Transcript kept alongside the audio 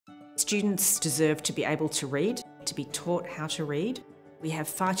Students deserve to be able to read, to be taught how to read. We have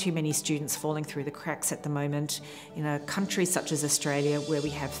far too many students falling through the cracks at the moment in a country such as Australia, where we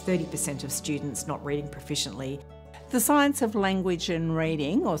have 30% of students not reading proficiently. The Science of Language and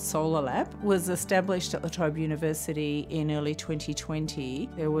Reading, or SOLAR Lab, was established at La Trobe University in early 2020.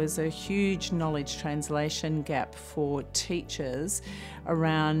 There was a huge knowledge translation gap for teachers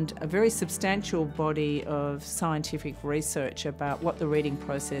around a very substantial body of scientific research about what the reading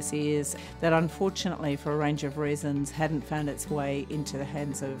process is that unfortunately, for a range of reasons, hadn't found its way into the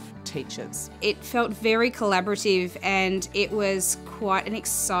hands of teachers. It felt very collaborative and it was quite an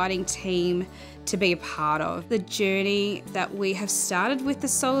exciting team to be a part of. The journey that we have started with the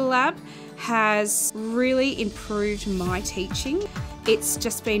SOLAR Lab has really improved my teaching. It's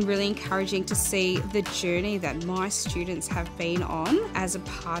just been really encouraging to see the journey that my students have been on as a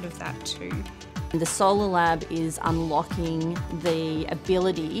part of that too. The SOLAR Lab is unlocking the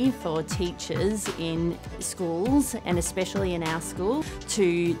ability for teachers in schools, and especially in our school,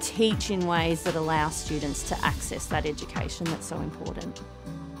 to teach in ways that allow students to access that education that's so important.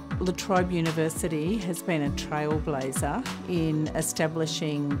 La Trobe University has been a trailblazer in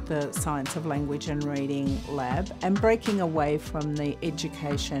establishing the Science of Language and Reading Lab and breaking away from the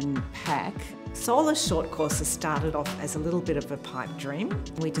education pack. SOLAR short courses started off as a little bit of a pipe dream.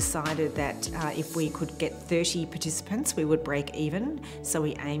 We decided that if we could get 30 participants, we would break even. So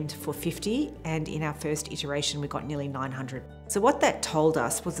we aimed for 50, and in our first iteration, we got nearly 900. So what that told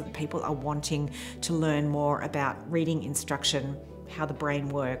us was that people are wanting to learn more about reading instruction, how the brain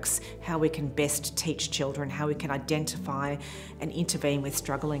works, how we can best teach children, how we can identify and intervene with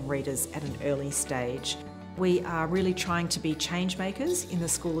struggling readers at an early stage. We are really trying to be change makers in the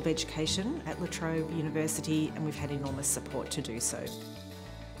School of Education at La Trobe University, and we've had enormous support to do so.